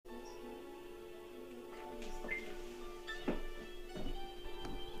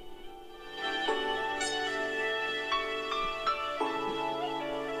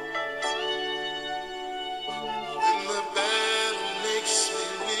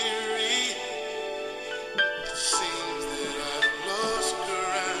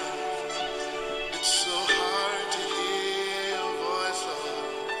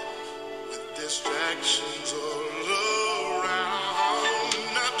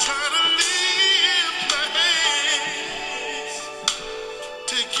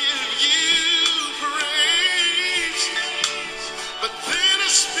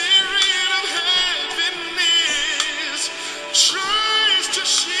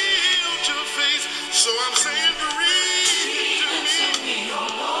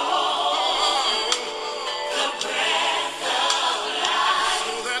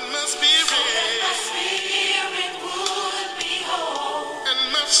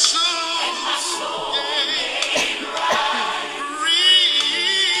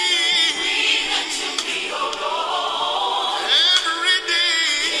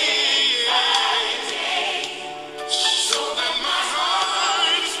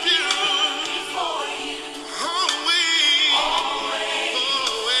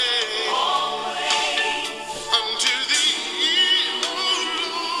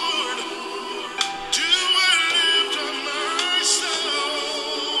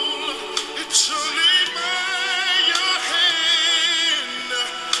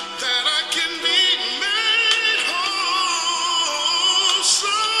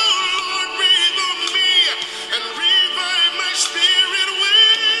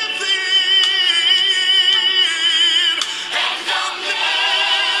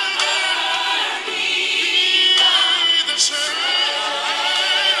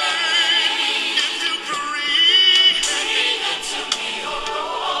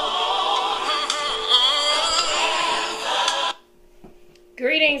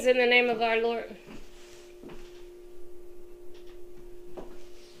Greetings in the name of our Lord.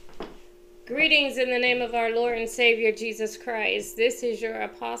 Greetings in the name of our Lord and Savior Jesus Christ. This is your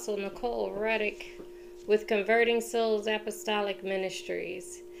Apostle Nichole Reddick with Converting Souls Apostolic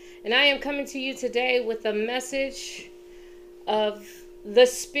Ministries. And I am coming to you today with a message of the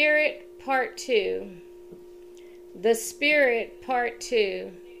Spirit Part 2. The Spirit Part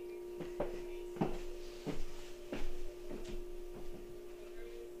 2.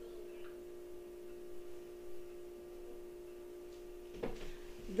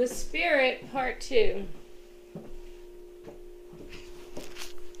 The Spirit Part 2.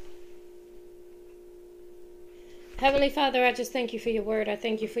 Heavenly Father, I just thank you for your word. I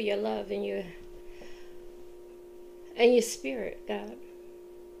thank you for your love and your spirit, God.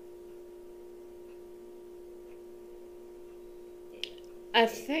 I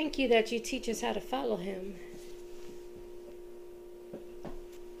thank you that you teach us how to follow him.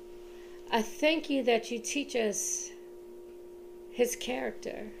 I thank you that you teach us his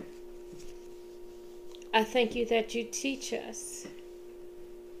character. I thank you that you teach us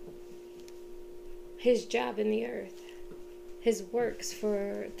his job in the earth, his works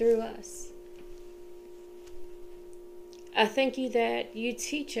through us. I thank you that you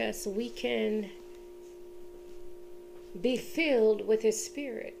teach us we can be filled with his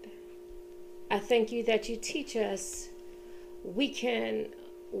spirit. I thank you that you teach us we can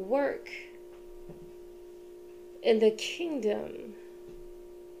work in the kingdom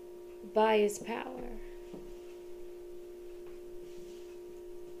by his power.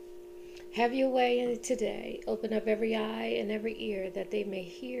 Have your way today. Open up every eye and every ear that they may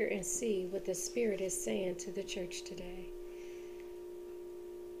hear and see what the Spirit is saying to the church today.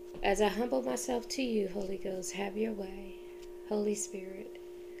 As I humble myself to you, Holy Ghost, have your way. Holy Spirit,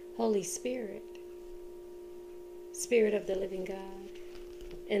 Spirit of the living God,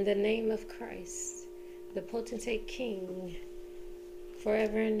 in the name of Christ, the potentate King,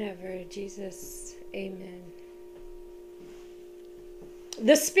 forever and ever, Jesus, amen.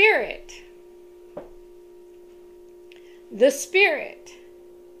 The Spirit. The Spirit.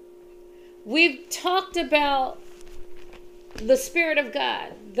 We've talked about the Spirit of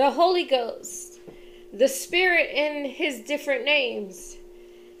God, the Holy Ghost, the Spirit in his different names.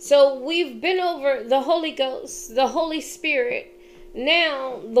 So we've been over the Holy Ghost, the Holy Spirit.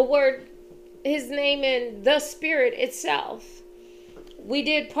 Now the word, his name in the Spirit itself. We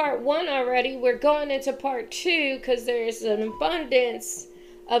did part 1 already. We're going into part 2 because there's an abundance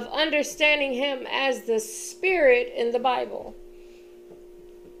of understanding him as the Spirit in the Bible.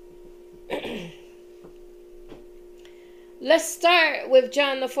 Let's start with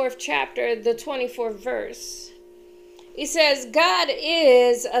John the 4th chapter, the 24th verse. He says, God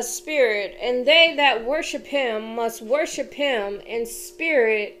is a spirit, and they that worship him must worship him in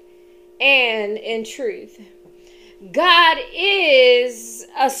spirit and in truth. God is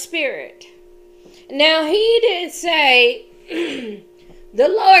a spirit. Now, he didn't say the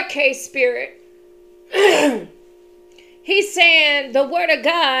lowercase spirit. He's saying the word of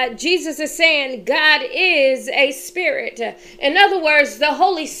God. Jesus is saying God is a spirit. In other words, the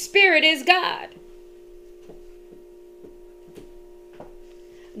Holy Spirit is God.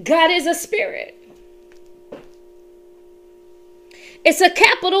 God is a spirit. It's a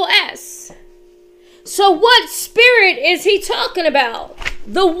capital S. So what spirit is he talking about?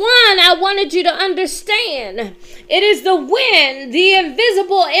 The one I wanted you to understand. It is the wind, the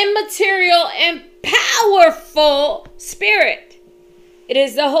invisible, immaterial, and powerful spirit. It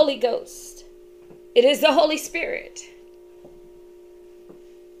is the Holy Ghost. It is the Holy Spirit.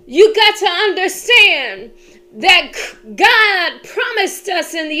 You got to understand that God promised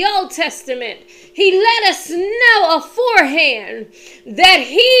us in the Old Testament. He let us know aforehand that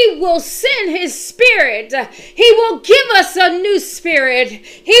he will send his spirit. He will give us a new spirit.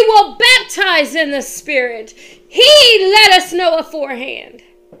 He will baptize in the spirit. He let us know aforehand.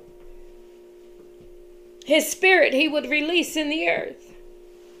 His spirit he would release in the earth.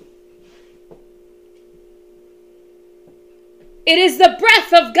 It is the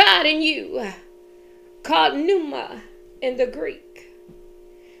breath of God in you, called pneuma in the Greek.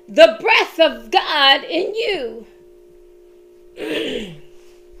 The breath of God in you.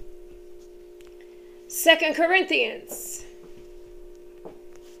 2 Corinthians.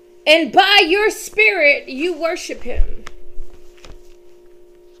 And by your spirit you worship him.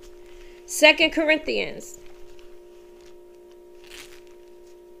 2 Corinthians.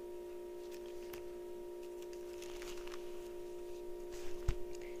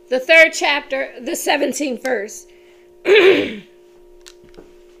 The 3rd chapter, the 17th verse.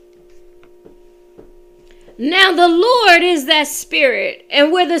 Now the Lord is that Spirit,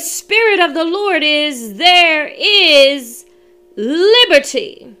 and where the Spirit of the Lord is, there is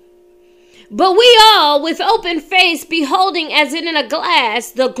liberty. But we all, with open face, beholding as in a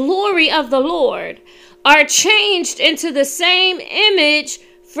glass the glory of the Lord, are changed into the same image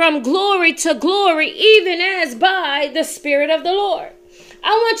from glory to glory, even as by the Spirit of the Lord.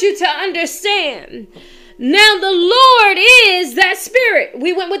 I want you to understand. Now the Lord is that Spirit.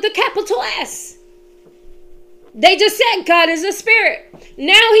 We went with the capital S. They just said God is a spirit.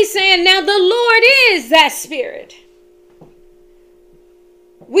 Now he's saying, now the Lord is that Spirit.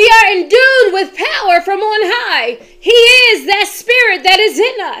 We are endued with power from on high. He is that Spirit that is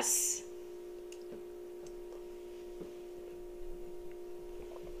in us.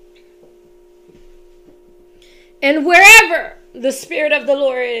 And wherever the Spirit of the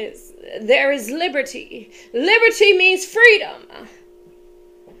Lord is, there is liberty. Liberty means freedom.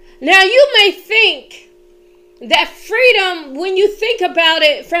 Now you may think that freedom, when you think about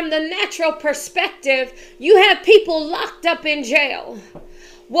it from the natural perspective, you have people locked up in jail.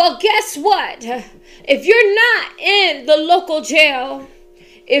 Well, guess what? If you're not in the local jail,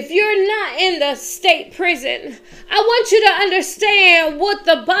 if you're not in the state prison, I want you to understand what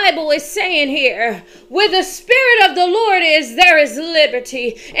the Bible is saying here. Where the Spirit of the Lord is, there is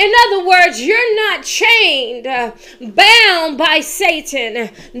liberty. In other words, you're not chained, bound by Satan.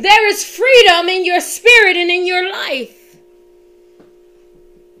 There is freedom in your spirit and in your life.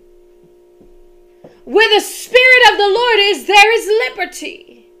 Where the Spirit of the Lord is, there is liberty.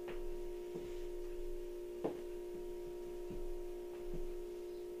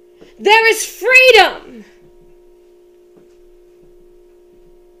 There is freedom.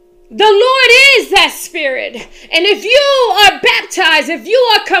 The Lord is that Spirit. And if you are baptized, if you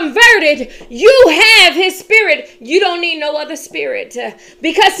are converted, you have His Spirit. You don't need no other spirit.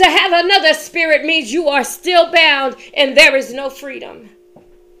 Because to have another spirit means you are still bound and there is no freedom.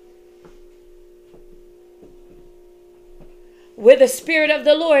 Where the Spirit of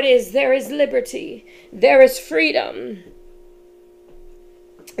the Lord is, there is liberty. There is freedom.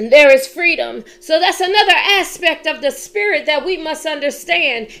 And there is freedom. So that's another aspect of the Spirit that we must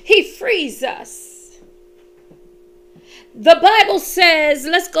understand. He frees us. The Bible says,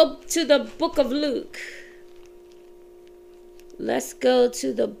 let's go to the book of Luke. Let's go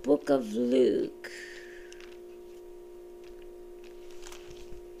to the book of Luke.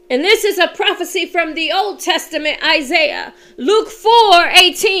 And this is a prophecy from the Old Testament, Isaiah. Luke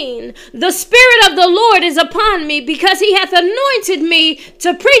 4:18. The Spirit of the Lord is upon me, because He hath anointed me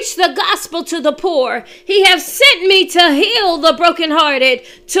to preach the gospel to the poor. He hath sent me to heal the brokenhearted,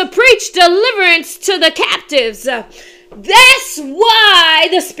 to preach deliverance to the captives. That's why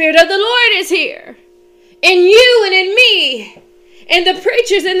the Spirit of the Lord is here. In you and in me. And the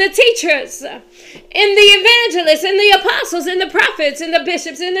preachers and the teachers, and the evangelists and the apostles and the prophets and the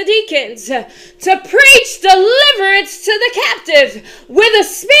bishops and the deacons, to preach deliverance to the captives. Where the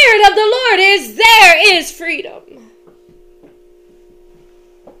Spirit of the Lord is, there is freedom.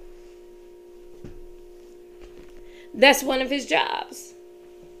 That's one of His jobs.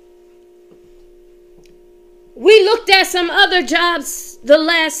 We looked at some other jobs the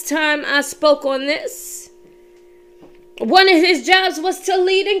last time I spoke on this. One of His jobs was to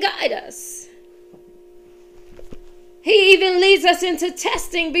lead and guide us. He even leads us into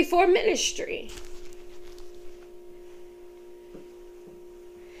testing before ministry.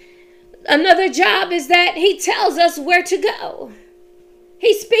 Another job is that He tells us where to go.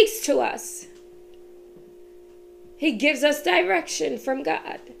 He speaks to us. He gives us direction from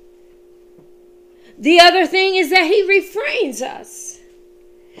God. The other thing is that He refrains us.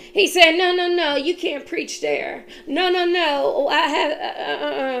 He said, no, you can't preach there. No, I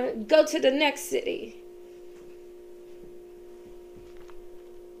have, go to the next city.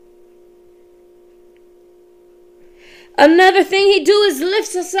 Another thing He do is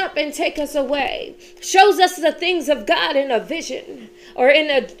lifts us up and take us away. Shows us the things of God in a vision, or in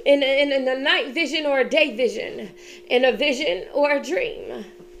a night vision or a day vision, in a vision or a dream.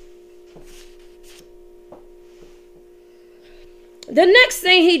 The next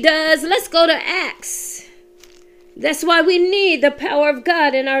thing He does, let's go to Acts. That's why we need the power of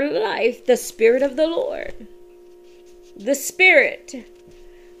God in our life, the Spirit of the Lord. The Spirit,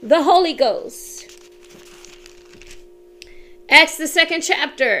 the Holy Ghost. Acts, the 2nd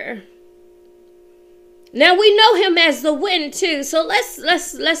chapter. Now we know Him as the wind too. So let's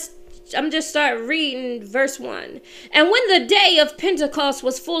I'm just start reading verse 1. And when the day of Pentecost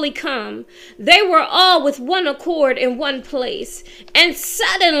was fully come, they were all with one accord in one place. And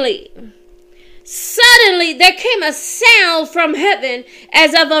suddenly Suddenly there came a sound from heaven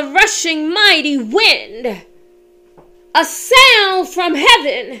as of a rushing mighty wind. A sound from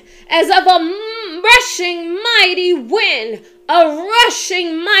heaven as of a rushing mighty wind. A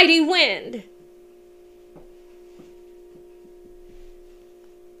rushing mighty wind.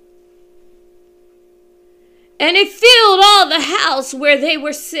 And it filled all the house where they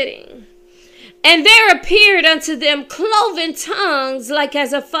were sitting. And there appeared unto them cloven tongues like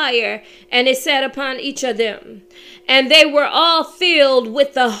as of fire, and it sat upon each of them. And they were all filled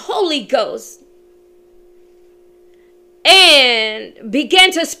with the Holy Ghost, and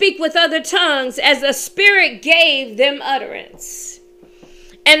began to speak with other tongues as the Spirit gave them utterance.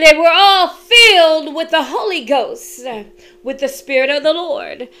 And they were all filled with the Holy Ghost, with the Spirit of the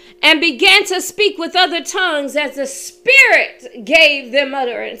Lord, and began to speak with other tongues as the Spirit gave them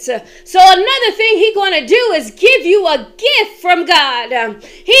utterance. So another thing He's going to do is give you a gift from God.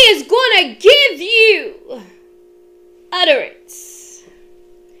 He is going to give you utterance.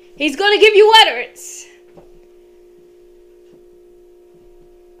 He's going to give you utterance.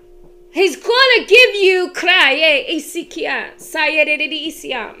 He's going to give you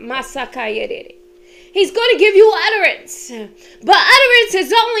He's going to give you utterance. But utterance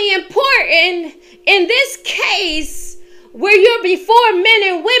is only important in this case where you're before men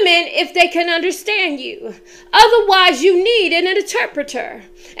and women if they can understand you. Otherwise, you need an interpreter.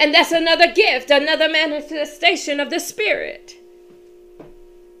 And that's another gift, another manifestation of the Spirit.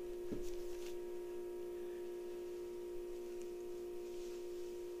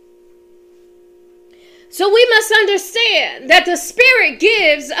 So we must understand that the Spirit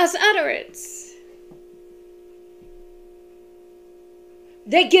gives us utterance.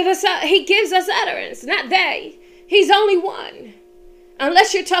 He gives us utterance, not they. He's only one.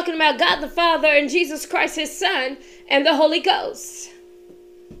 Unless you're talking about God the Father and Jesus Christ, His Son, and the Holy Ghost.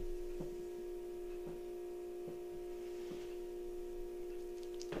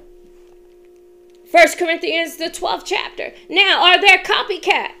 First Corinthians, the 12th chapter. Now, are there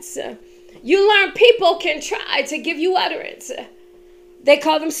copycats? You learn people can try to give you utterance. They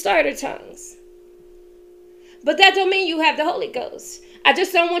call them starter tongues. But that don't mean you have the Holy Ghost. I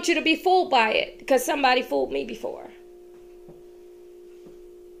just don't want you to be fooled by it, because somebody fooled me before.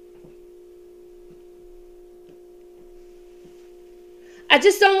 I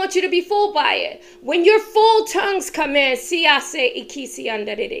just don't want you to be fooled by it. When your full tongues come in, siyase ikisi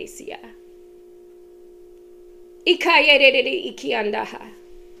andaredesia. Ikayedede iki andaha.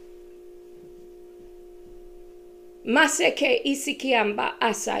 Maseke isikiamba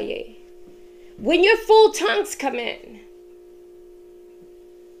asaye. When your full tongues come in,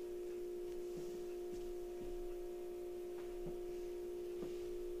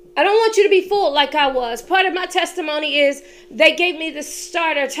 I don't want you to be fooled like I was. Part of my testimony is they gave me the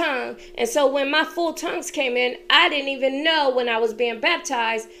starter tongue. And so when my full tongues came in, I didn't even know when I was being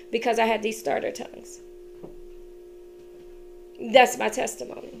baptized because I had these starter tongues. That's my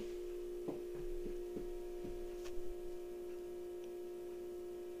testimony.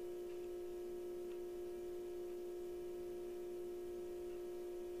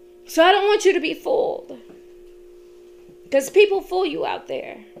 So I don't want you to be fooled. Because people fool you out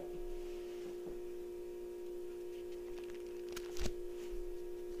there.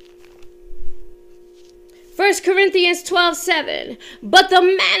 First Corinthians 12:7. But the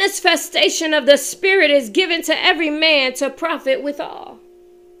manifestation of the Spirit is given to every man to profit withal.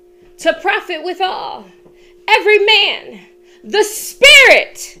 To profit withal. Every man. The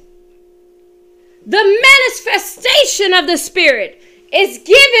Spirit. The manifestation of the Spirit is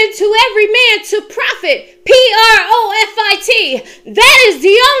given to every man to profit. P-R-O-F-I-T. That is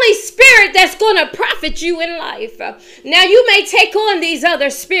the only spirit that's going to profit you in life. Now, you may take on these other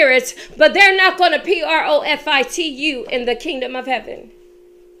spirits, but they're not going to P-R-O-F-I-T you in the kingdom of heaven.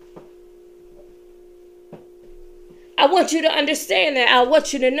 I want you to understand that. I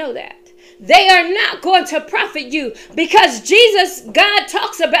want you to know that. They are not going to profit you because God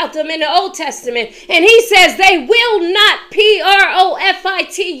talks about them in the Old Testament. And He says they will not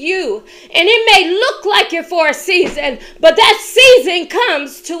P-R-O-F-I-T you. And it may look like it for a season, but that season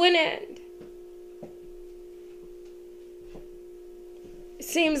comes to an end. It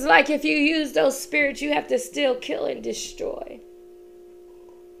seems like if you use those spirits, you have to still kill and destroy.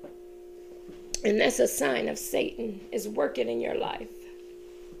 And that's a sign of Satan is working in your life.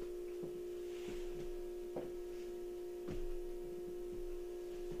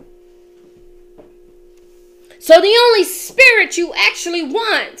 So the only spirit you actually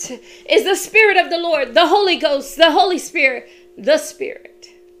want is the Spirit of the Lord, the Holy Ghost, the Holy Spirit, the Spirit,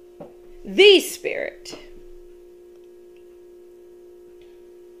 the Spirit.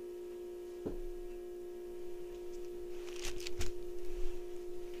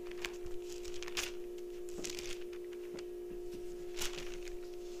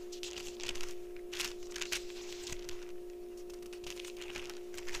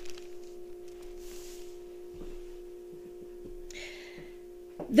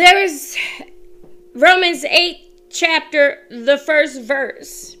 There is Romans 8 chapter, the first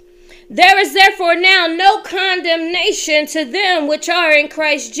verse. There is therefore now no condemnation to them which are in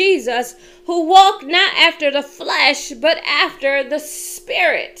Christ Jesus, who walk not after the flesh, but after the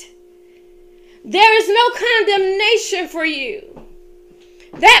Spirit. There is no condemnation for you.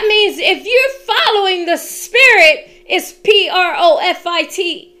 That means if you're following the Spirit, it's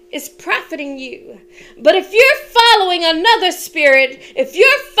Profit. It's profiting you. But if you're following another spirit, if you're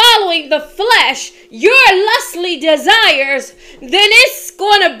following the flesh, your lustly desires, then it's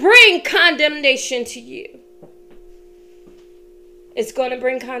going to bring condemnation to you. It's going to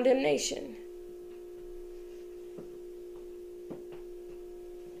bring condemnation.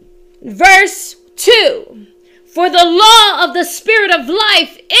 Verse 2. For the law of the Spirit of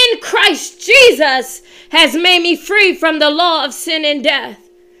life in Christ Jesus has made me free from the law of sin and death.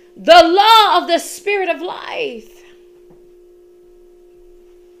 The law of the Spirit of life.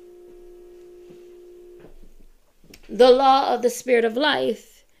 The law of the Spirit of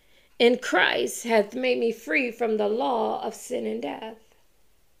life in Christ hath made me free from the law of sin and death.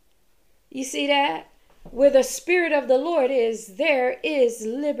 You see that? Where the Spirit of the Lord is, there is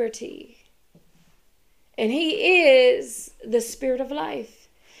liberty. And He is the Spirit of life.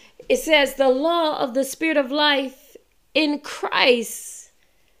 It says the law of the Spirit of life in Christ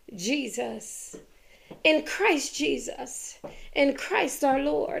Jesus. In Christ Jesus. In Christ our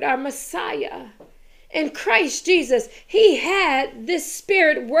Lord, our Messiah. In Christ Jesus, He had this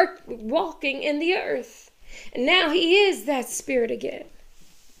Spirit walking in the earth. And now He is that Spirit again.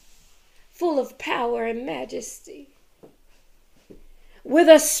 Full of power and majesty. Where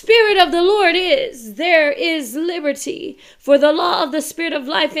the Spirit of the Lord is, there is liberty. For the law of the Spirit of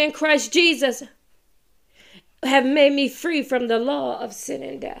life in Christ Jesus have made me free from the law of sin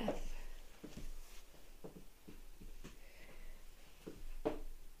and death.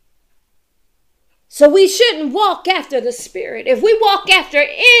 So we shouldn't walk after the Spirit. If we walk after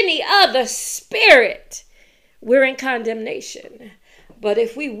any other spirit, we're in condemnation. But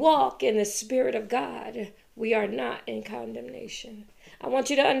if we walk in the Spirit of God, we are not in condemnation. I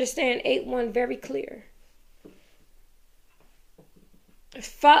want you to understand 8:1 very clear.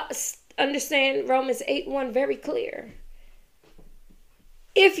 Understand Romans 8:1 very clear.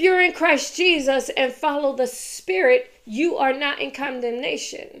 If you're in Christ Jesus and follow the Spirit, you are not in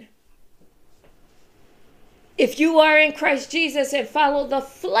condemnation. If you are in Christ Jesus and follow the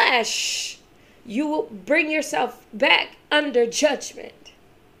flesh, you will bring yourself back under judgment,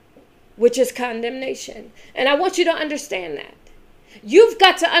 which is condemnation. And I want you to understand that. You've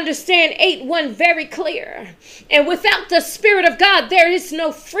got to understand 8:1 very clear. And without the Spirit of God, there is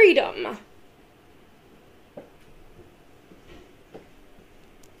no freedom.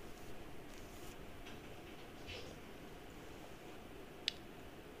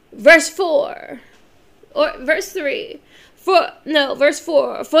 Verse 4 or verse 3. Verse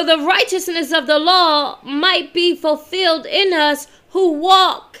 4. For the righteousness of the law might be fulfilled in us who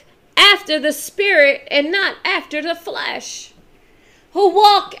walk after the Spirit and not after the flesh. Who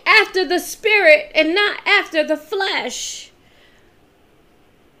walk after the Spirit and not after the flesh.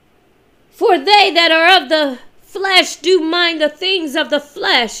 For they that are of the flesh do mind the things of the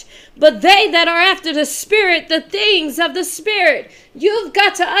flesh, but they that are after the Spirit, the things of the Spirit. You've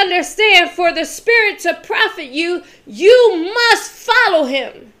got to understand, for the Spirit to profit you, you must follow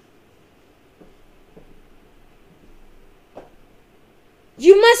Him.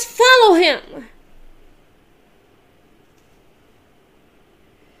 You must follow Him.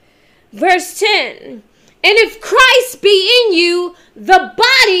 Verse 10. And if Christ be in you, the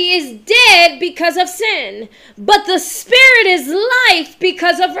body is dead because of sin, but the Spirit is life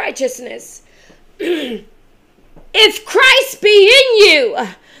because of righteousness. If Christ be in you,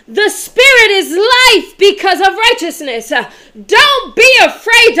 the Spirit is life because of righteousness. Don't be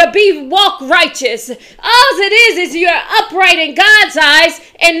afraid to walk righteous. All it is you're upright in God's eyes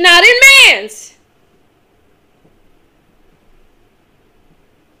and not in man's.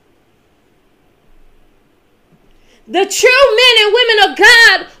 The true men and women of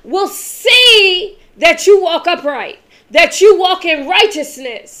God will see that you walk upright, that you walk in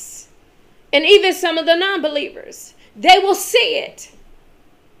righteousness. And even some of the non-believers, they will see it.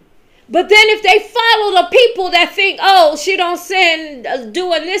 But then if they follow the people that think, oh, she don't sin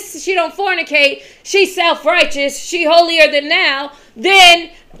doing this, she don't fornicate, she's self-righteous, she holier than thou, then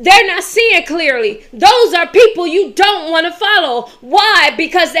they're not seeing clearly. Those are people you don't want to follow. Why?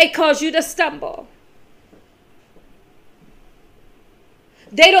 Because they cause you to stumble.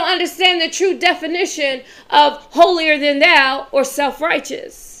 They don't understand the true definition of holier than thou or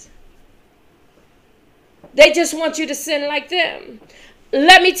self-righteous. They just want you to sin like them.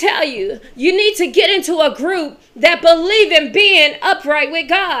 let me tell you, you need to get into a group that believe in being upright with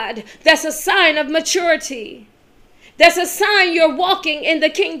God. That's a sign of maturity. That's a sign you're walking in the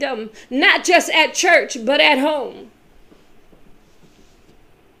kingdom, not just at church, but at home.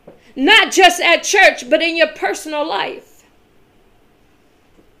 Not just at church, but in your personal life.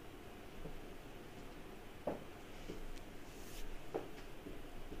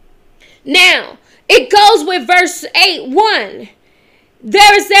 Now, it goes with verse 8:1.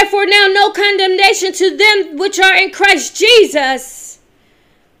 There is therefore now no condemnation to them which are in Christ Jesus,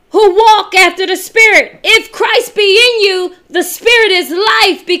 who walk after the Spirit. If Christ be in you, the Spirit is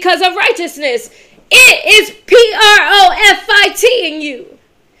life because of righteousness. It is profit in you.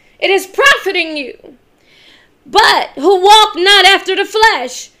 It is profiting you. But who walk not after the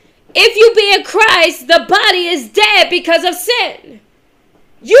flesh. If you be in Christ, the body is dead because of sin.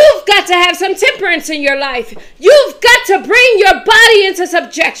 You've got to have some temperance in your life. You've got to bring your body into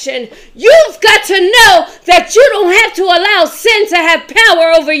subjection. You've got to know that you don't have to allow sin to have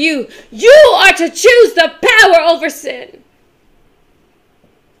power over you. You are to choose the power over sin.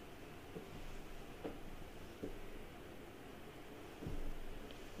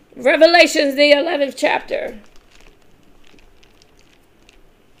 Revelations, the 11th chapter.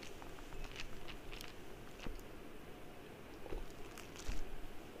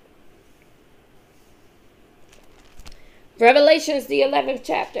 Revelations, the 11th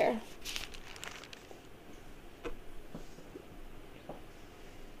chapter.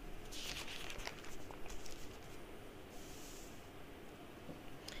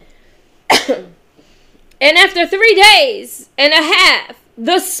 And after 3 days and a half,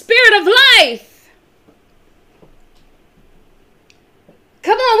 the Spirit of life.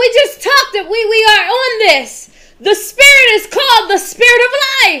 Come on, we just talked that we are on this. The Spirit is called the Spirit of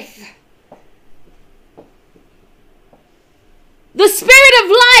life. The Spirit of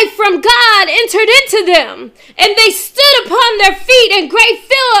life from God entered into them, and they stood upon their feet, and great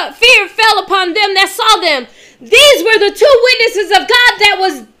fear fell upon them that saw them. These were the two witnesses of God that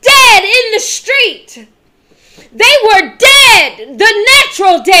was dead in the street. They were dead, the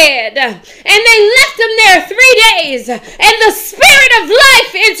natural dead, and they left them there 3 days, and the Spirit of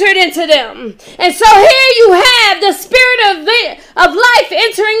life entered into them. And so here you have the Spirit of life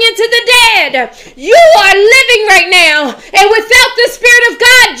entering into the dead. You are living right now, and without the Spirit of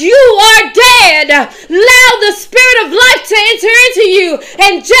God, you are dead. Allow the Spirit of life to enter into you,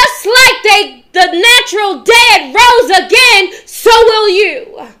 and just like the natural dead rose again, so will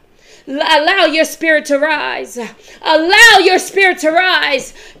you. Allow your spirit to rise. Allow your spirit to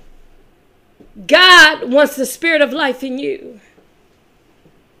rise. God wants the Spirit of life in you.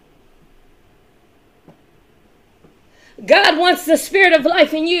 God wants the Spirit of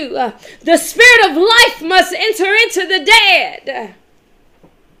life in you. The Spirit of life must enter into the dead.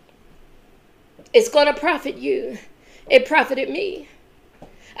 It's going to profit you. It profited me.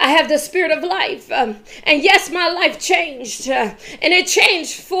 I have the Spirit of life. And yes, my life changed. And it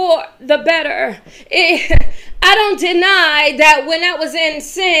changed for the better. I don't deny that when I was in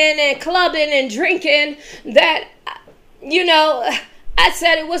sin and clubbing and drinking, that, I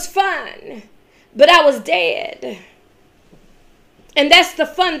said it was fun. But I was dead. And that's the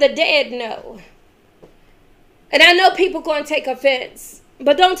fun the dead know. And I know people going to take offense.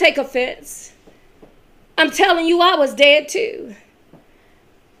 But don't take offense. I'm telling you, I was dead too.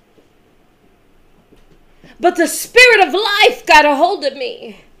 But the Spirit of life got a hold of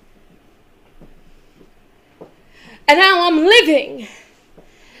me. And now I'm living.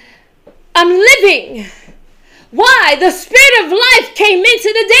 I'm living. Why? The Spirit of life came into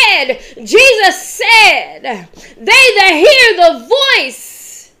the dead. Jesus said, they that hear the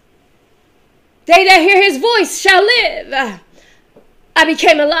voice, they that hear his voice shall live. I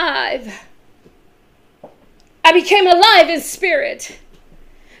became alive. I became alive in spirit.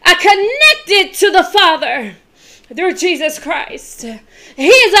 I connected to the Father through Jesus Christ. He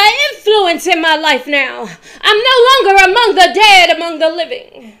is an influence in my life now. I'm no longer among the dead, among the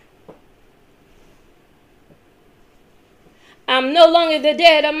living. I'm no longer the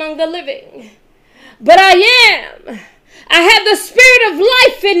dead among the living. But I am. I have the Spirit of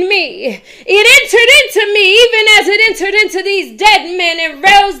life in me. It entered into me even as it entered into these dead men and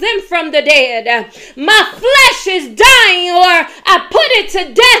rose them from the dead. My flesh is dying, or I put it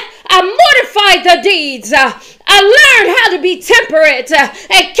to death. I mortified the deeds. I learned how to be temperate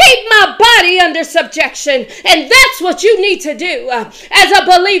and keep my body under subjection. And that's what you need to do as a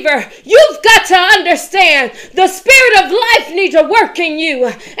believer. You've got to understand the Spirit of life needs to work in you.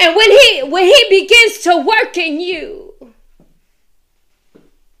 And when he begins to work in you,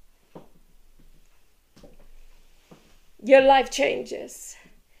 your life changes.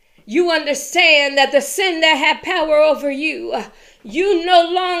 You understand that the sin that had power over you, you no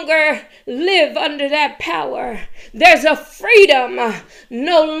longer live under that power. There's a freedom,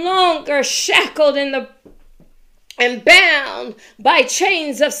 no longer shackled and bound by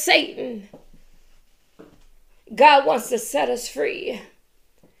chains of Satan. God wants to set us free.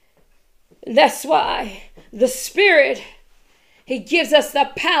 That's why the Spirit, He gives us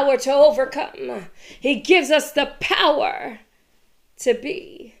the power to overcome. He gives us the power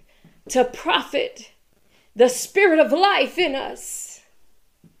to profit, the Spirit of life in us.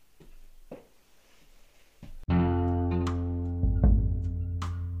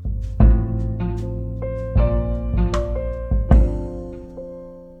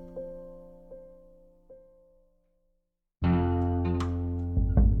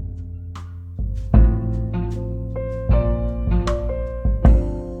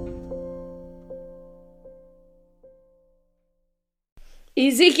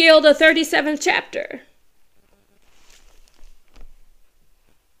 Ezekiel, the 37th chapter.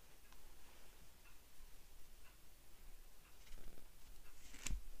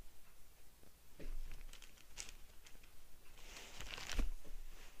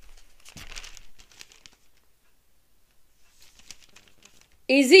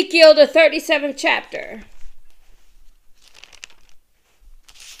 Ezekiel, the 37th chapter.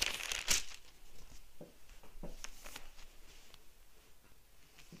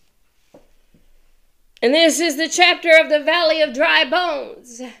 And this is the chapter of the valley of dry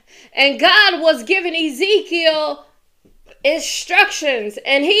bones. And God was giving Ezekiel instructions.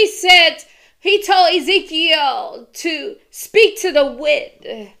 And he told Ezekiel to speak to the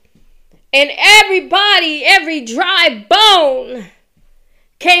wind. And every dry bone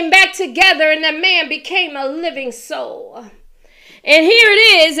came back together, and the man became a living soul. And here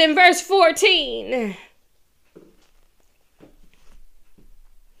it is in verse 14.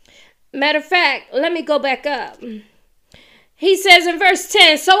 Matter of fact, let me go back up. He says in verse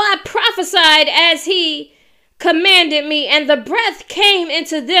 10, so I prophesied as he commanded me, and the breath came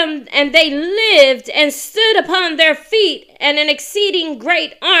into them, and they lived and stood upon their feet, and an exceeding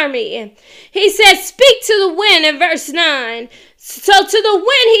great army. He said, speak to the wind in verse 9. So to the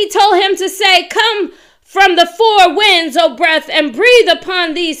wind he told him to say, come from the four winds, O breath, and breathe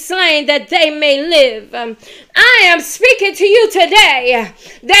upon these slain that they may live. I am speaking to you today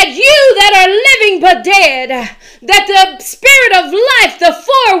that you that are living but dead, that the Spirit of life, the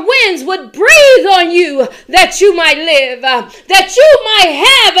four winds would breathe on you that you might live, that you might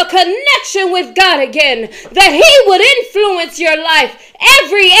have a connection with God again, that He would influence your life,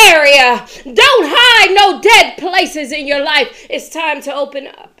 every area. Don't hide no dead places in your life. It's time to open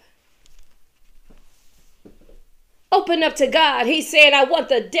up. Open up to God. He's saying, I want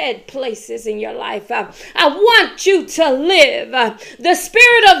the dead places in your life. I want you to live. The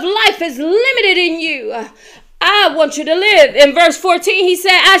Spirit of life is limited in you. I want you to live. In verse 14, he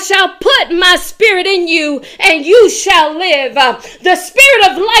said, I shall put my spirit in you and you shall live. The Spirit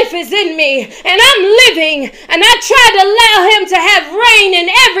of life is in me and I'm living, and I try to allow Him to have reign in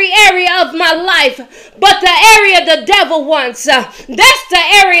every area of my life. But the area the devil wants, that's the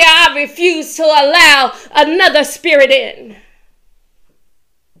area I refuse to allow another spirit in.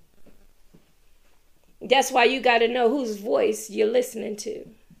 That's why you got to know whose voice you're listening to.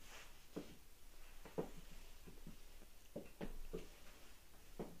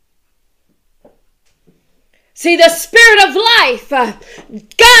 See, the Spirit of life,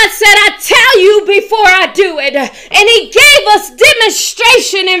 God said, I tell you before I do it. And He gave us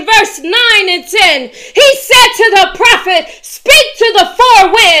demonstration in verse 9 and 10. He said to the prophet, speak to the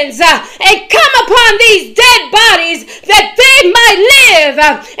four winds and come upon these dead bodies that they might live.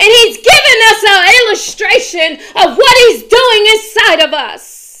 And He's given us an illustration of what He's doing inside of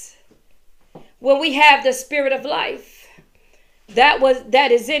us. When we have the Spirit of life, that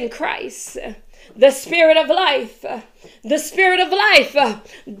is in Christ. The Spirit of life, the Spirit of life.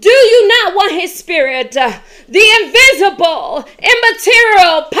 Do you not want His Spirit, the invisible,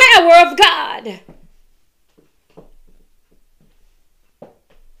 immaterial power of God?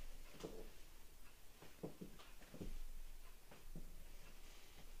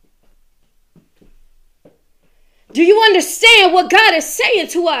 Do you understand what God is saying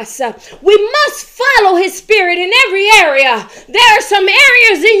to us? We must follow His Spirit in every area. There are some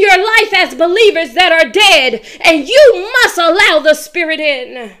areas in your life as believers that are dead, and you must allow the Spirit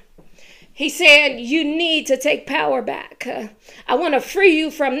in. He said, you need to take power back. I want to free you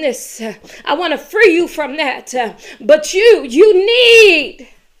from this. I want to free you from that. But you need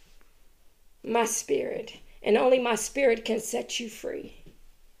my Spirit, and only my Spirit can set you free.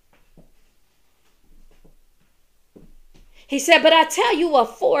 He said, but I tell you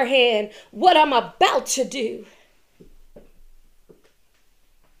beforehand what I'm about to do.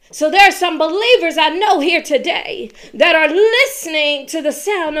 So there are some believers I know here today that are listening to the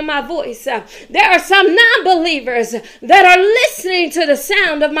sound of my voice. There are some non-believers that are listening to the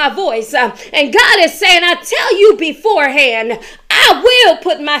sound of my voice. And God is saying, I tell you beforehand, I will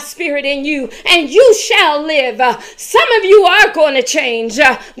put my spirit in you and you shall live. Some of you are going to change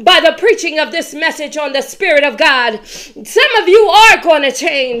by the preaching of this message on the Spirit of God. Some of you are going to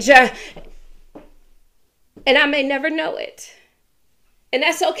change. And I may never know it. And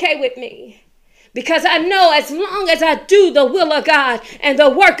that's okay with me, because I know as long as I do the will of God and the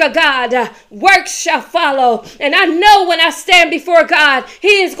work of God, works shall follow. And I know when I stand before God,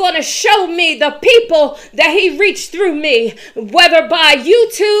 he is going to show me the people that he reached through me, whether by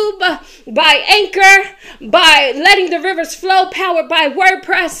YouTube, by Anchor, by Letting the Rivers Flow, powered by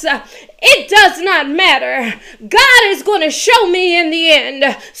WordPress. It does not matter. God is going to show me in the end.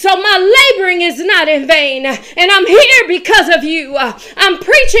 So my laboring is not in vain. And I'm here because of you. I'm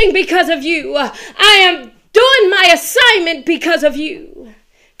preaching because of you. I am doing my assignment because of you.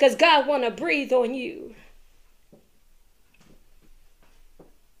 Because God want to breathe on you.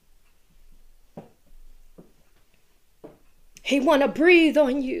 He want to breathe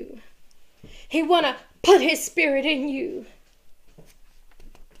on you. He want to put his spirit in you.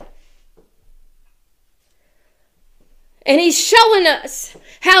 And he's showing us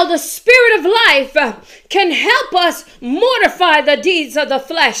how the Spirit of life can help us mortify the deeds of the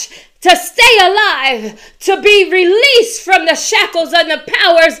flesh, to stay alive, to be released from the shackles and the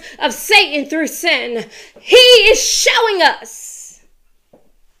powers of Satan through sin. He is showing us.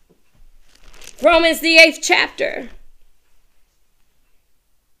 Romans the 8th chapter.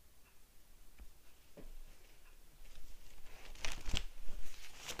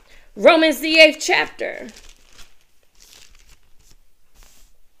 Romans the 8th chapter.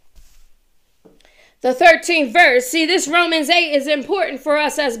 The 13th verse. See, this Romans 8 is important for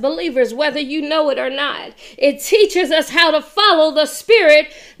us as believers, whether you know it or not. It teaches us how to follow the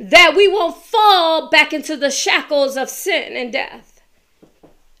Spirit, that we won't fall back into the shackles of sin and death.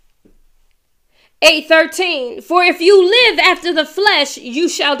 8:13. For if you live after the flesh, you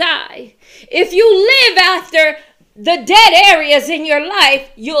shall die. If you live after the dead areas in your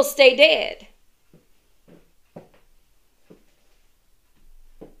life, you'll stay dead.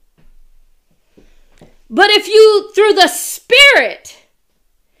 But if you through the Spirit,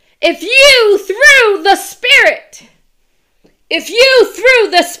 if you through the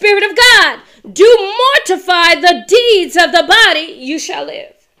Spirit of God do mortify the deeds of the body, you shall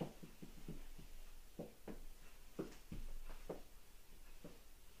live.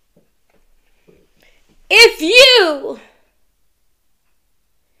 If you,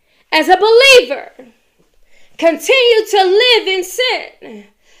 as a believer, continue to live in sin,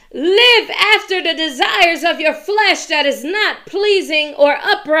 live after the desires of your flesh that is not pleasing or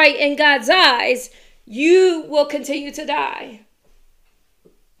upright in God's eyes, you will continue to die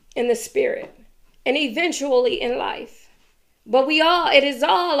in the spirit and eventually in life. But it is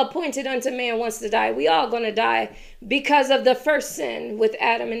all appointed unto man once to die. We all going to die because of the first sin with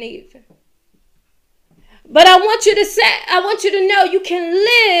Adam and Eve. But I want you to know you can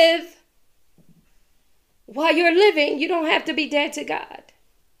live while you're living. You don't have to be dead to God.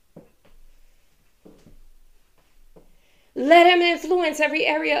 Let him influence every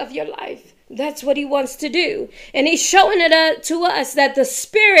area of your life. That's what he wants to do. And he's showing it to us that the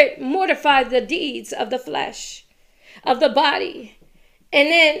Spirit mortifies the deeds of the flesh, of the body. And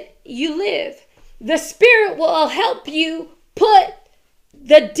then you live. The Spirit will help you put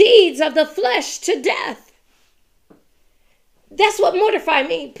the deeds of the flesh to death. That's what mortify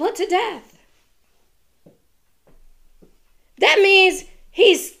means, put to death. That means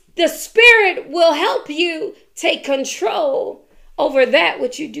the Spirit will help you take control over that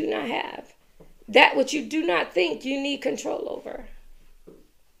which you do not have, that which you do not think you need control over.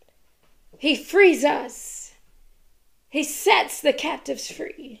 He frees us. He sets the captives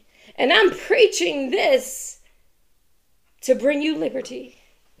free. And I'm preaching this to bring you liberty.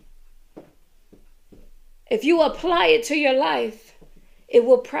 If you apply it to your life, it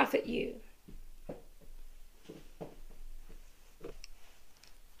will profit you.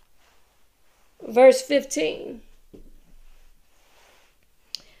 Verse 15.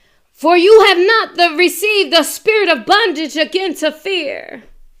 For you have not received the spirit of bondage again to fear,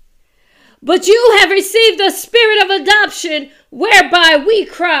 but you have received the spirit of adoption, whereby we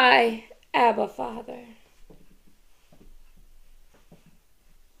cry, Abba, Father.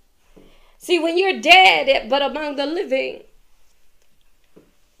 See, when you're dead but among the living,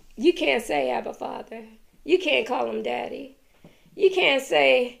 you can't say Abba, Father. You can't call him Daddy. You can't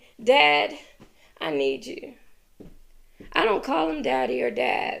say, Dad, I need you. I don't call him daddy or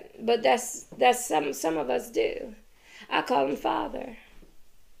dad, but that's some of us do. I call him Father.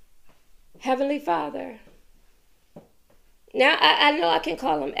 Heavenly Father. Now, I know I can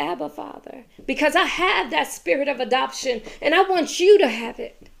call him Abba Father because I have that spirit of adoption, and I want you to have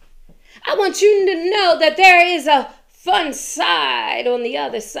it. I want you to know that there is a fun side on the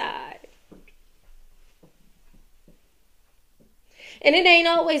other side. And it ain't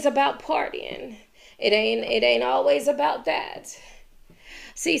always about partying. It ain't always about that.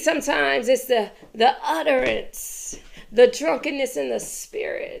 See, sometimes it's the utterance, the drunkenness in the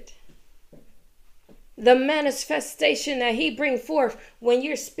spirit, the manifestation that he brings forth when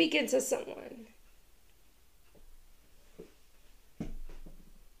you're speaking to someone.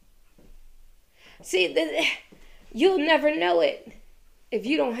 See, you'll never know it if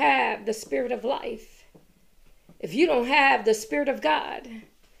you don't have the spirit of life. If you don't have the Spirit of God,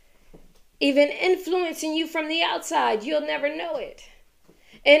 even influencing you from the outside, you'll never know it.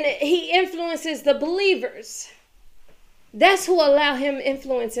 And he influences the believers. That's who allow him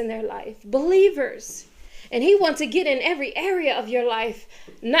influence in their life. Believers. And he wants to get in every area of your life,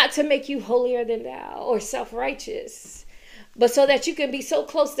 not to make you holier than thou or self-righteous, but so that you can be so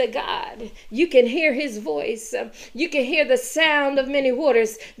close to God. You can hear his voice. You can hear the sound of many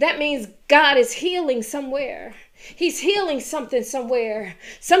waters. That means God is healing somewhere. He's healing something somewhere.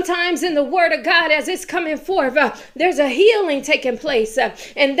 Sometimes in the word of God, as it's coming forth, there's a healing taking place.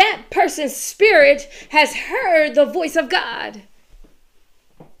 And that person's spirit has heard the voice of God.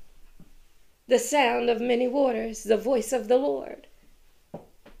 The sound of many waters, the voice of the Lord.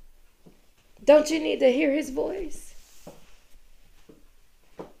 Don't you need to hear his voice?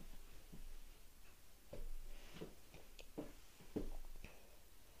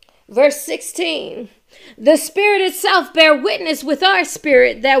 Verse 16, the Spirit itself bear witness with our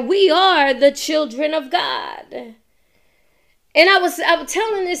spirit that we are the children of God. And I was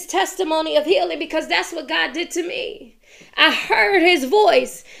telling this testimony of healing because that's what God did to me. I heard his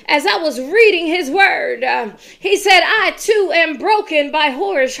voice as I was reading his word. He said, I too am broken by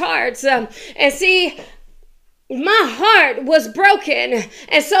whorish hearts. And see, my heart was broken.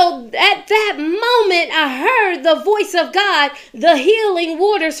 And so at that moment, I heard the voice of God, the healing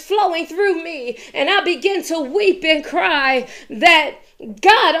waters flowing through me. And I began to weep and cry that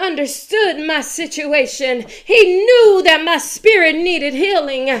God understood my situation. He knew that my spirit needed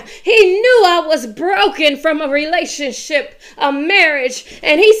healing. He knew I was broken from a relationship, a marriage.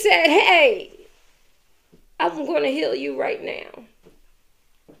 And he said, hey, I'm going to heal you right now.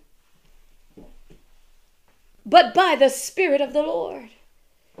 But by the Spirit of the Lord.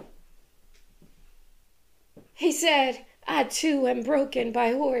 He said, I too am broken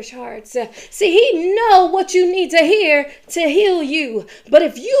by whorish hearts. See, he know what you need to hear to heal you. But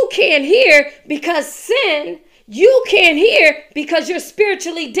if you can't hear because sin, you can't hear because you're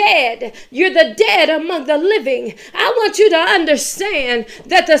spiritually dead. You're the dead among the living. I want you to understand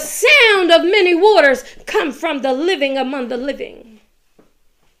that the sound of many waters come from the living among the living.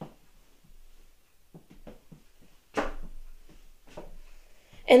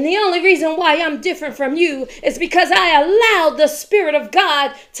 And the only reason why I'm different from you is because I allowed the Spirit of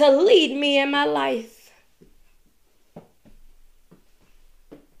God to lead me in my life.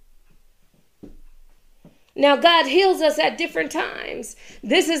 Now, God heals us at different times.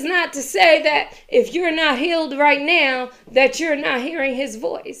 This is not to say that if you're not healed right now, that you're not hearing his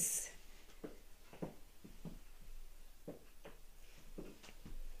voice.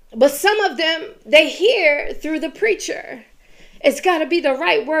 But some of them, they hear through the preacher. It's got to be the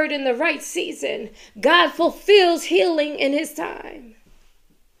right word in the right season. God fulfills healing in his time.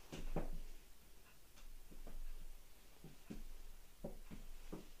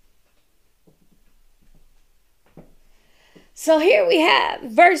 So here we have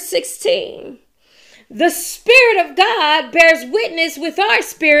verse 16. The Spirit of God bears witness with our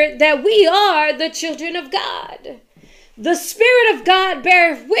spirit that we are the children of God. The Spirit of God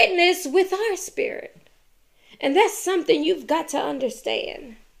bears witness with our spirit. And that's something you've got to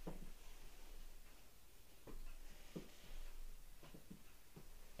understand.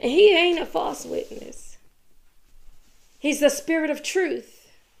 And he ain't a false witness. He's the Spirit of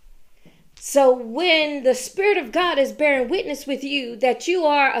truth. So when the Spirit of God is bearing witness with you that you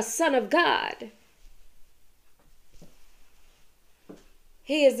are a son of God,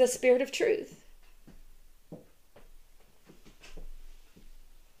 he is the Spirit of truth.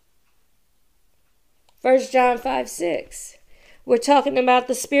 1 John 5:6. We're talking about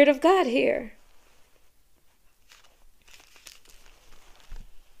the Spirit of God here.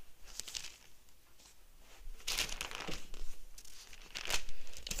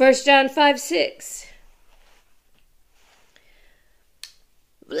 1 John 5:6.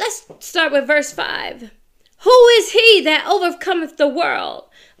 Let's start with verse 5. Who is he that overcometh the world,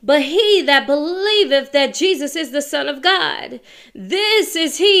 but he that believeth that Jesus is the Son of God? This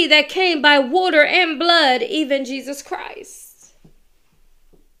is he that came by water and blood, even Jesus Christ.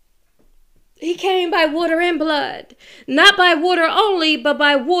 He came by water and blood. Not by water only, but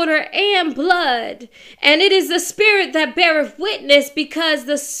by water and blood. And it is the Spirit that beareth witness, because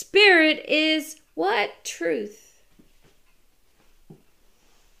the Spirit is what? Truth.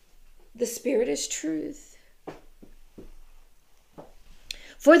 The Spirit is truth.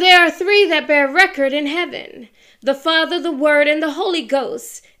 For there are three that bear record in heaven, the Father, the Word, and the Holy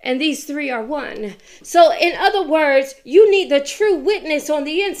Ghost, and these three are one. So in other words, you need the true witness on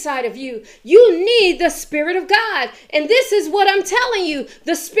the inside of you. You need the Spirit of God. And this is what I'm telling you.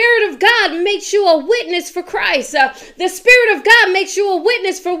 The Spirit of God makes you a witness for Christ. The Spirit of God makes you a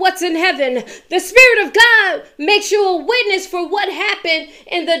witness for what's in heaven. The Spirit of God makes you a witness for what happened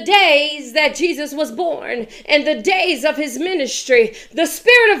in the days that Jesus was born, and the days of his ministry. The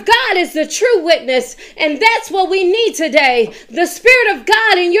Spirit of God is the true witness, and that's what we need today. The Spirit of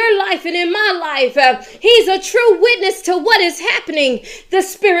God in your life and in my life. He's a true witness to what is happening. The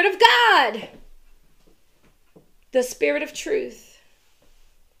Spirit of God. The Spirit of truth.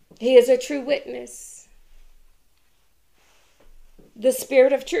 He is a true witness. The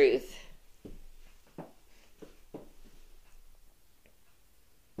Spirit of truth.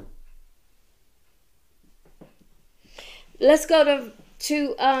 Let's go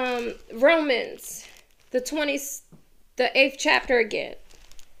to Romans, the 8th chapter again.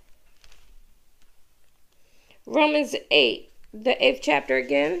 Romans 8, the 8th chapter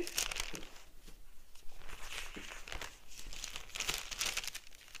again.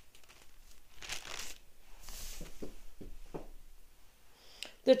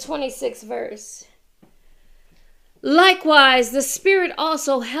 The 26th verse. Likewise, the Spirit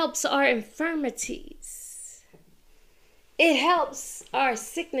also helps our infirmities. It helps our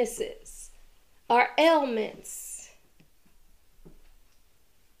sicknesses, our ailments.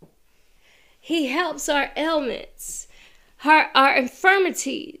 He helps our ailments, our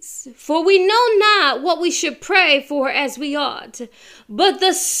infirmities. For we know not what we should pray for as we ought, but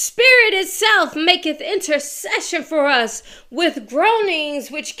the Spirit itself maketh intercession for us with groanings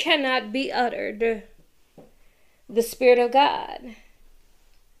which cannot be uttered. The Spirit of God.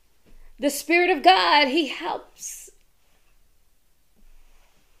 The Spirit of God, he helps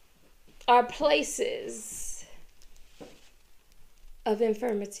our places of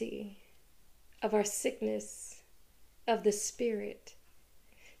infirmity, of our sickness, of the spirit.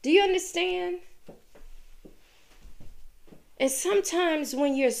 Do you understand? And sometimes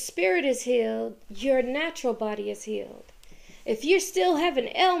when your spirit is healed, your natural body is healed. If you're still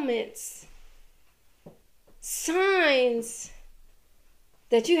having ailments, signs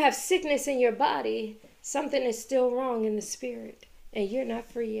that you have sickness in your body, something is still wrong in the spirit, and you're not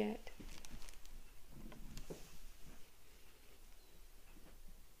free yet.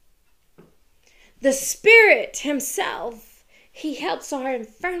 The Spirit himself, he helps our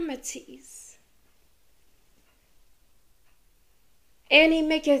infirmities. And he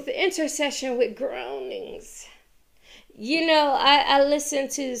maketh intercession with groanings. You know, I listened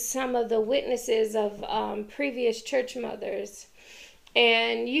to some of the witnesses of previous church mothers.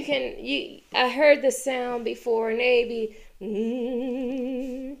 And I heard the sound before, and they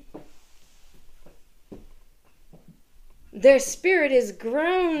be, their spirit is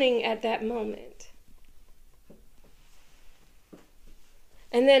groaning at that moment.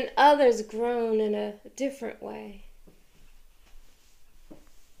 And then others groan in a different way.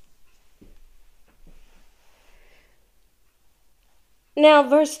 Now,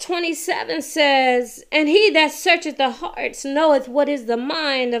 verse 27 says, and he that searcheth the hearts knoweth what is the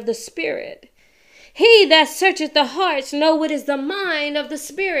mind of the Spirit. He that searcheth the hearts know what is the mind of the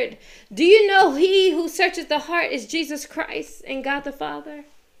Spirit. Do you know he who searcheth the heart is Jesus Christ and God the Father?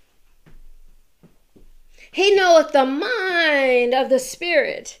 He knoweth the mind of the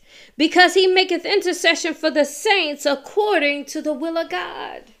Spirit, because he maketh intercession for the saints according to the will of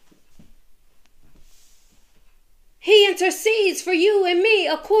God. He intercedes for you and me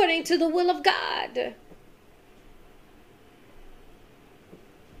according to the will of God.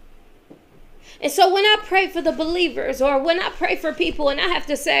 And so when I pray for the believers, or when I pray for people and I have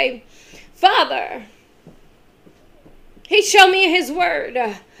to say, Father, he showed me in his word,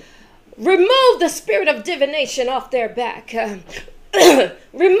 remove the spirit of divination off their back.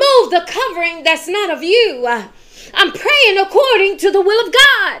 Remove the covering that's not of you. I'm praying according to the will of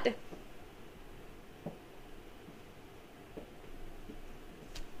God.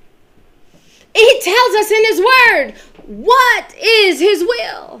 tells us in his word, what is his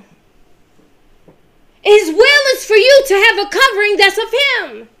will? His will is for you to have a covering that's of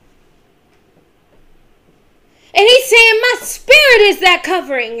him. And he's saying, my spirit is that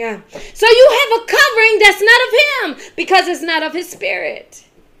covering. So you have a covering that's not of him because it's not of his spirit.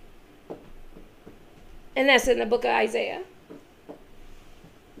 And that's in the book of Isaiah.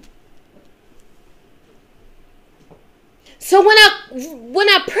 So when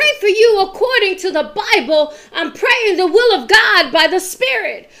I pray for you according to the Bible, I'm praying the will of God by the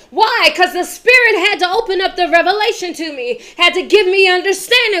Spirit. Why? Because the Spirit had to open up the revelation to me, had to give me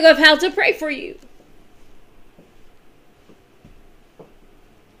understanding of how to pray for you.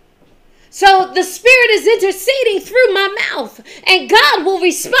 So the Spirit is interceding through my mouth, and God will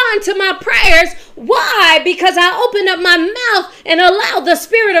respond to my prayers. Why? Because I opened up my mouth and allowed the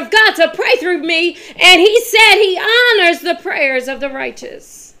Spirit of God to pray through me, and he said he honors the prayers of the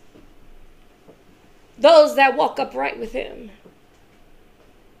righteous, those that walk upright with him.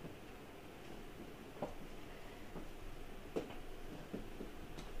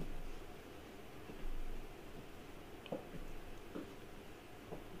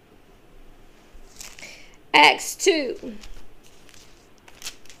 Acts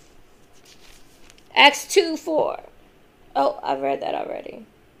 2:4. Oh, I've read that already.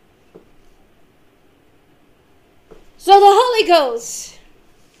 So the Holy Ghost,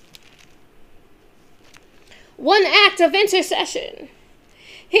 one act of intercession.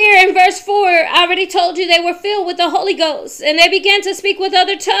 Here in verse 4, I already told you they were filled with the Holy Ghost, and they began to speak with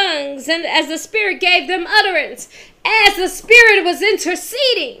other tongues, and as the Spirit gave them utterance, as the Spirit was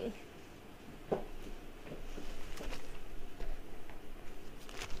interceding.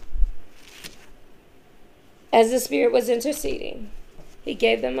 As the Spirit was interceding, he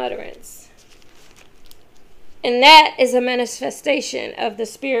gave them utterance. And that is a manifestation of the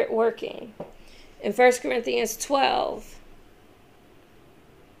Spirit working. In 1 Corinthians 12,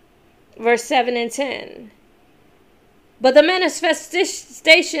 verse 7 and 10. But the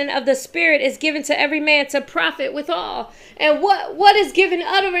manifestation of the Spirit is given to every man to profit withal. And what is given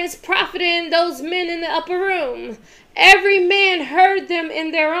utterance, profiting those men in the upper room? Every man heard them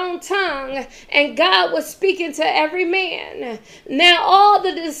in their own tongue, and God was speaking to every man. Now all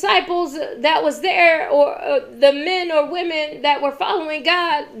the disciples that was there, or the men or women that were following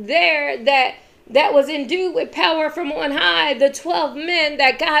God there, that was endued with power from on high, the 12 men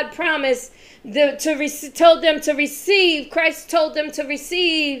that God promised told them to receive, Christ told them to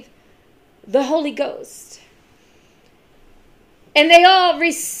receive the Holy Ghost. And they all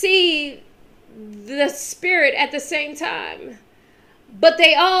received the Spirit at the same time. But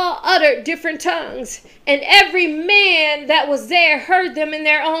they all uttered different tongues. And every man that was there heard them in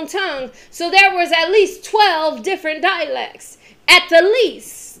their own tongue. So there was at least 12 different dialects. At the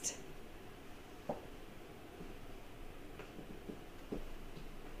least.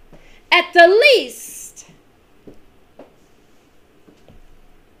 At the least.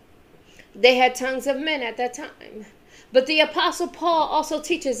 They had tongues of men at that time. But the Apostle Paul also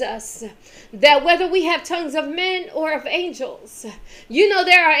teaches us that whether we have tongues of men or of angels, you know,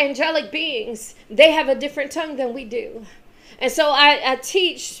 there are angelic beings. They have a different tongue than we do. And so I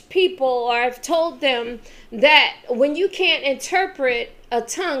teach people, or I've told them, that when you can't interpret a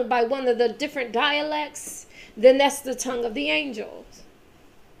tongue by one of the different dialects, then that's the tongue of the angels.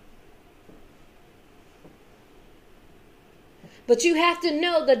 But you have to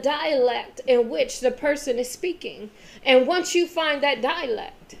know the dialect in which the person is speaking. And once you find that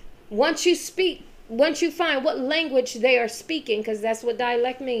dialect, once you find what language they are speaking, because that's what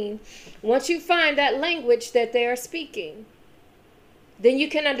dialect means. Once you find that language that they are speaking, then you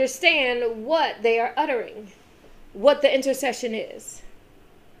can understand what they are uttering, what the intercession is.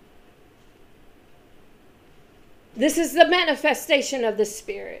 This is the manifestation of the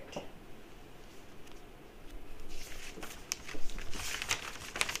Spirit.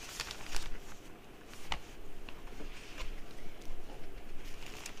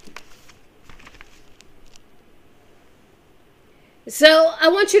 So I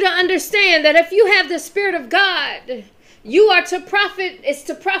want you to understand that if you have the Spirit of God, you are to profit, it's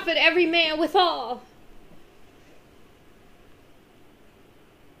to profit every man withal.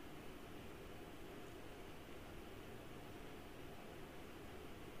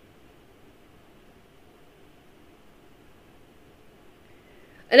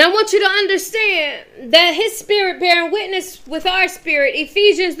 And I want you to understand that his Spirit bearing witness with our spirit,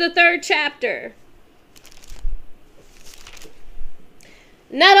 Ephesians the 3rd chapter.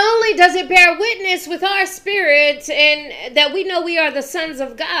 Not only does it bear witness with our spirit and that we know we are the sons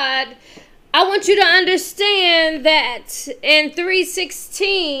of God, I want you to understand that in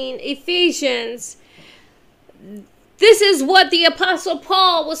 3:16 Ephesians, this is what the Apostle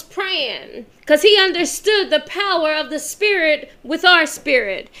Paul was praying, because he understood the power of the Spirit with our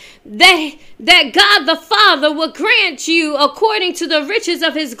spirit. That God the Father will grant you, according to the riches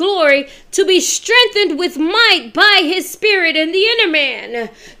of his glory, to be strengthened with might by his Spirit in the inner man.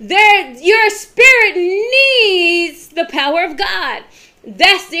 Your spirit needs the power of God.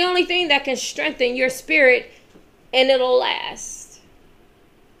 That's the only thing that can strengthen your spirit, and it'll last.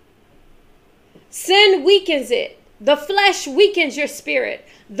 Sin weakens it. The flesh weakens your spirit.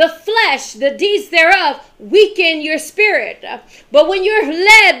 The flesh, the deeds thereof, weaken your spirit. But when you're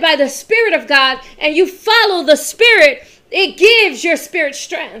led by the Spirit of God and you follow the Spirit, it gives your spirit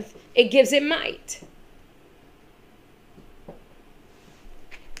strength. It gives it might.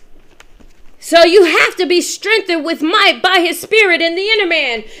 So you have to be strengthened with might by his Spirit in the inner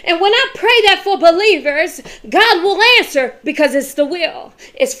man. And when I pray that for believers, God will answer, because it's the will.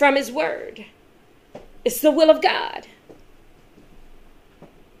 It's from his word. It's the will of God.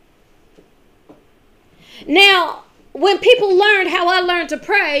 Now, when people learned how I learned to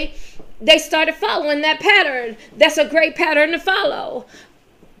pray, they started following that pattern. That's a great pattern to follow.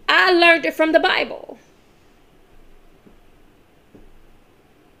 I learned it from the Bible.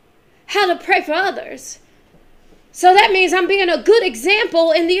 How to pray for others. So that means I'm being a good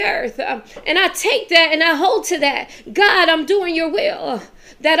example in the earth. And I take that and I hold to that. God, I'm doing your will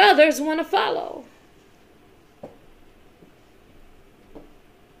that others want to follow.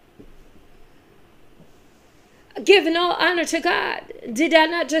 Giving all honor to God. Did I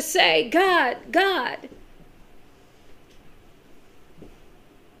not just say, God, God?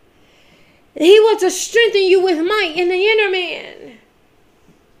 He wants to strengthen you with might in the inner man.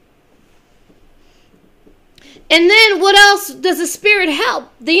 And then what else does the Spirit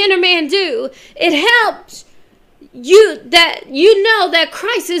help the inner man do? It helps you know that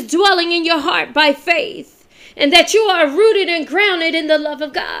Christ is dwelling in your heart by faith, and that you are rooted and grounded in the love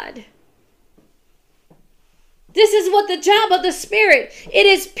of God. This is what the job of the Spirit. It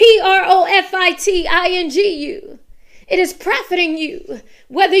is profiting. It is profiting you,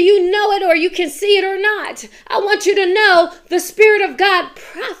 whether you know it or you can see it or not. I want you to know the Spirit of God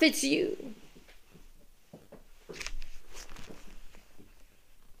profits you.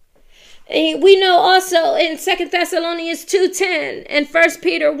 We know also in 2 Thessalonians 2:10 and 1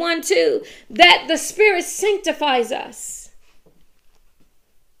 Peter 1:2 that the Spirit sanctifies us.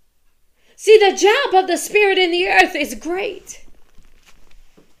 See, the job of the Spirit in the earth is great.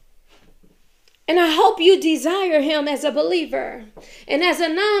 And I hope you desire him as a believer. And as a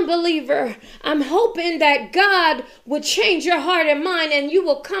non-believer, I'm hoping that God would change your heart and mind, and you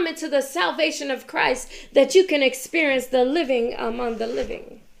will come into the salvation of Christ, that you can experience the living among the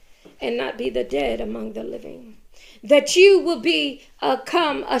living and not be the dead among the living. That you will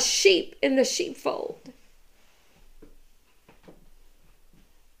become a sheep in the sheepfold.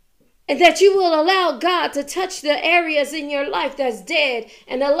 And that you will allow God to touch the areas in your life that's dead,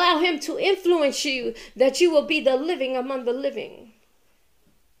 and allow him to influence you, that you will be the living among the living.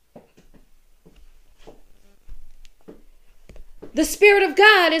 The Spirit of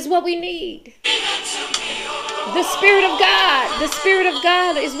God is what we need. The Spirit of God. The Spirit of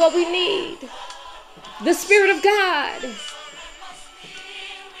God is what we need. The Spirit of God.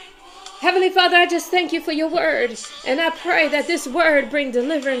 Heavenly Father, I just thank you for your word. And I pray that this word bring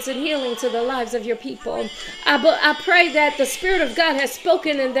deliverance and healing to the lives of your people. I pray that the Spirit of God has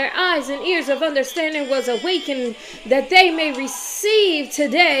spoken, and their eyes and ears of understanding was awakened, that they may receive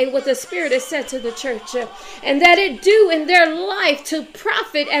today what the Spirit has said to the church. And that it do in their life to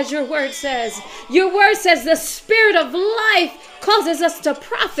profit, as your word says. Your word says the Spirit of life causes us to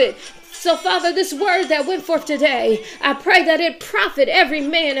profit. So, Father, this word that went forth today, I pray that it profit every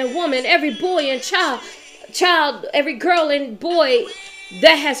man and woman, every boy and child, every girl and boy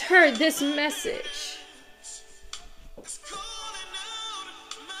that has heard this message.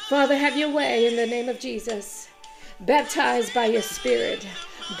 Father, have your way in the name of Jesus. Baptized by your Spirit.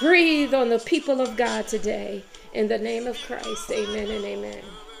 Breathe on the people of God today. In the name of Christ, amen and amen.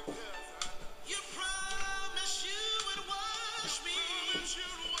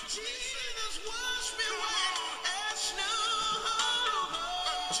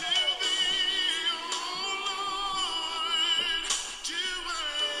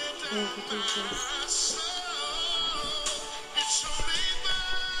 Thank you, Jesus.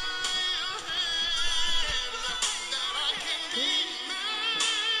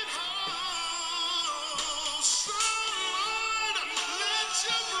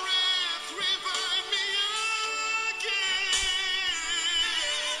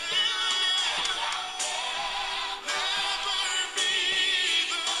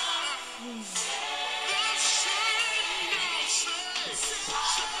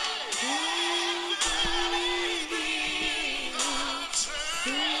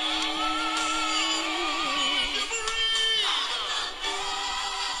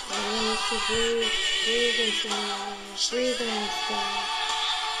 you breathe. Breathe into me, Lord. Breathe on us, God.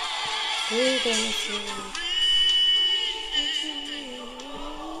 Breathe on us, Lord.